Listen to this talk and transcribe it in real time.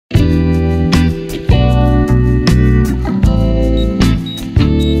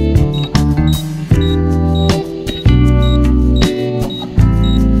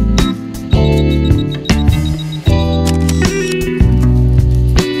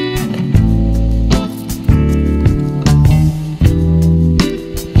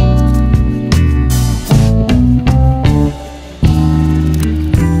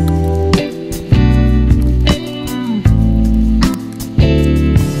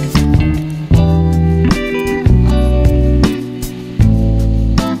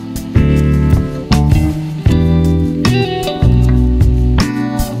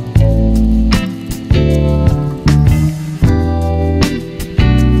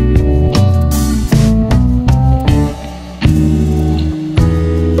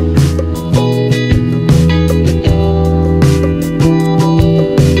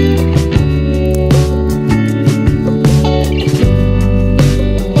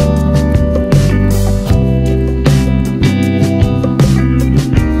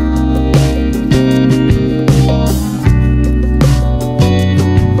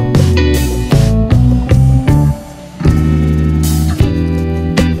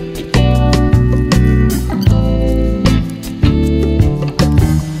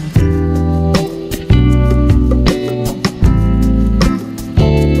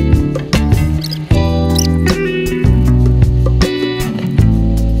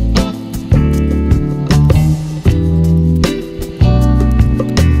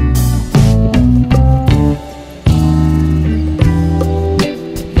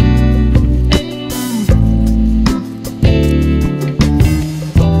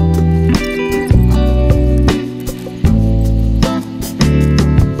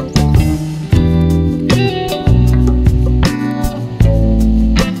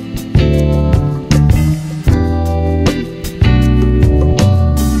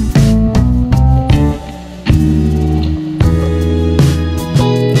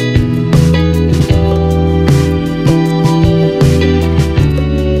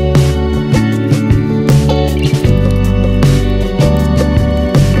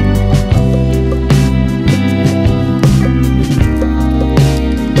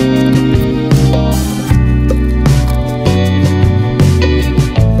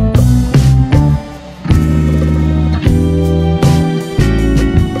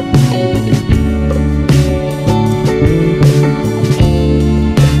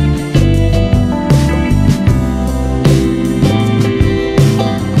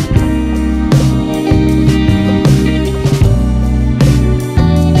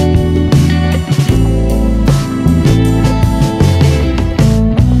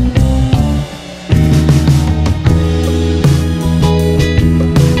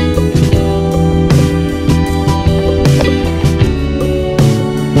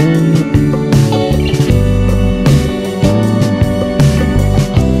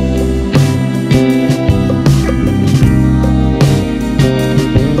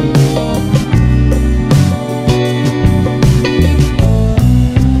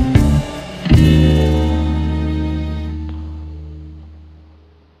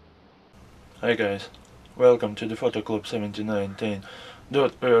Hi guys, welcome to the Photo Club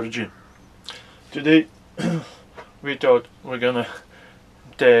 7910.org. Today we thought we're gonna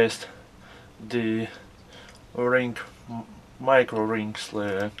test the ring, micro rings.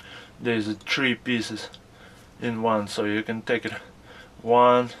 There's 3 pieces in one, so you can take it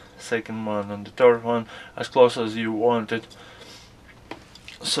one, second one and the third one as close as you want it,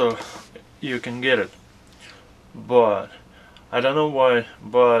 so you can get it. But I don't know why,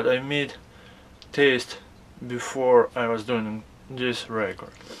 but I made taste before I was doing this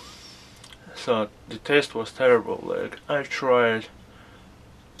record, so the taste was terrible. Like, I tried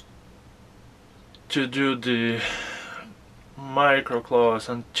to do the micro claws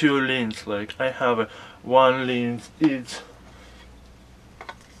and 2 lens. Like, I have one lens, it's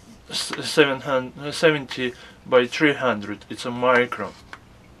 70 by 300, it's a micro,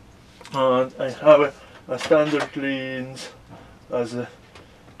 and I have a standard lens as a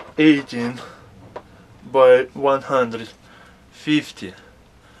 18 by 150,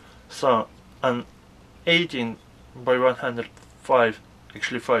 so an 18 by 105,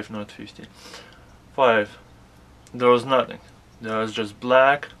 actually 5, not 50, 5, there was nothing, there was just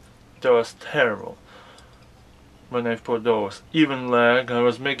black. That was terrible when I put those. Even like I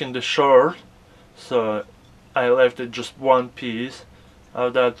was making the short, so I left it just one piece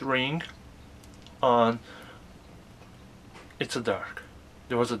of that ring, and it's a dark.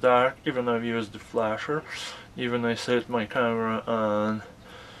 There was a dark, even I used the flasher, even I set my camera on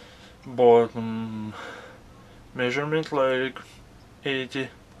bottom measurement, like 80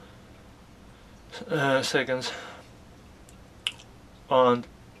 seconds, and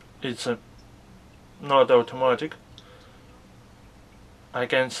it's not automatic. I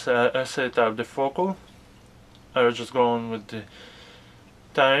can't set up the focal, I was just going with the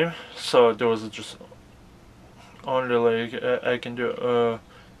time, so there was just only like I can do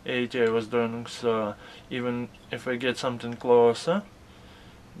 80 I was doing, so even if I get something closer,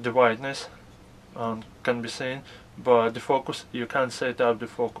 the whiteness can be seen, but the focus, you can't set up the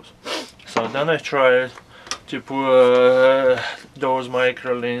focus. So then I tried to put those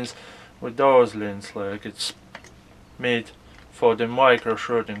micro lens with those lens, like it's made for the micro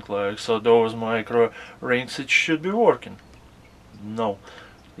shooting, like, so those micro rings, it should be working. No,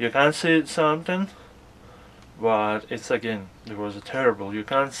 you can't see something, but it's, again, it was terrible. You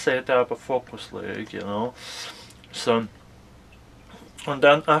can't set up a focus, like, you know. So, and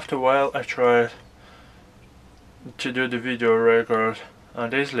then after a while I tried to do the video record on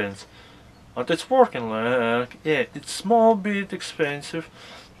this lens, and it's working. Like, yeah, it's small bit expensive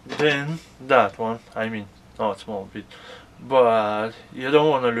than that one, I mean, not small bit, but you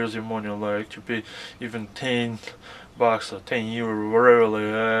don't want to lose your money, like to pay even 10 bucks or 10 euro, whatever,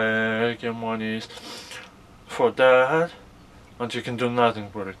 like your money is, for that, and you can do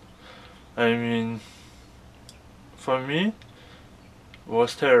nothing with it. I mean, for me, it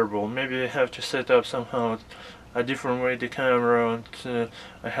was terrible. Maybe I have to set up somehow a different way the camera, and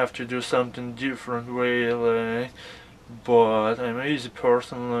I have to do something different way, like, but I'm an easy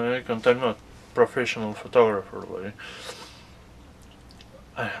person, like, and I'm not professional photographer, like,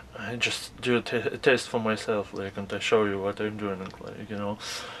 I just do a test for myself, like, and I show you what I'm doing, like, you know.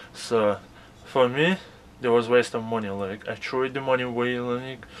 So for me, there was waste of money, like, I threw the money away,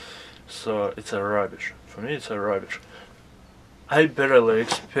 like, so it's a rubbish. For me, it's a rubbish. I better, like,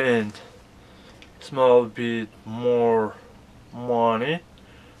 spend small bit more money,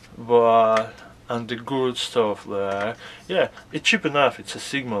 but on the good stuff, like, yeah, it's cheap enough, it's a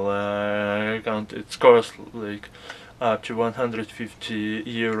Sigma, like, and it's cost like up to 150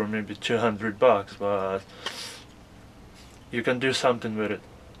 euro, maybe 200 bucks, but you can do something with it.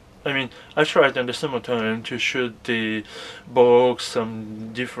 I mean, I tried in the summertime to shoot the box,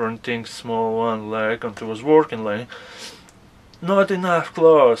 some different things, small one, like, and it was working, like, not enough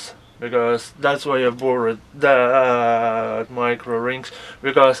close, because that's why I borrowed that micro rings,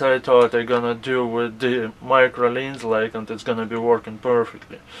 because I thought I gonna do with the micro lens, like, and it's gonna be working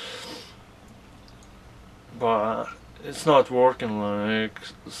perfectly, but it's not working, like,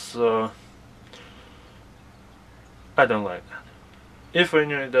 so I don't like that. If I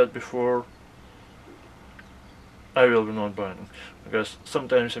knew that before, I will be not buying, because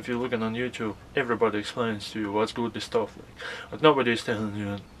sometimes if you're looking on YouTube, everybody explains to you what's good, the stuff, like, but nobody is telling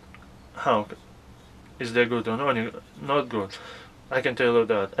you how is they good or not good. I can tell you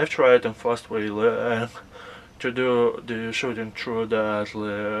that I've tried in fast way, like, to do the shooting through that,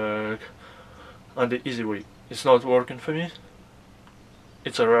 like, on the easy way. It's not working for me.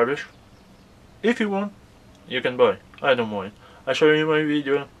 It's a rubbish. If you want, you can buy. I don't mind. I show you my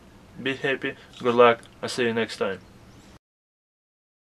video. Be happy. Good luck. I'll see you next time.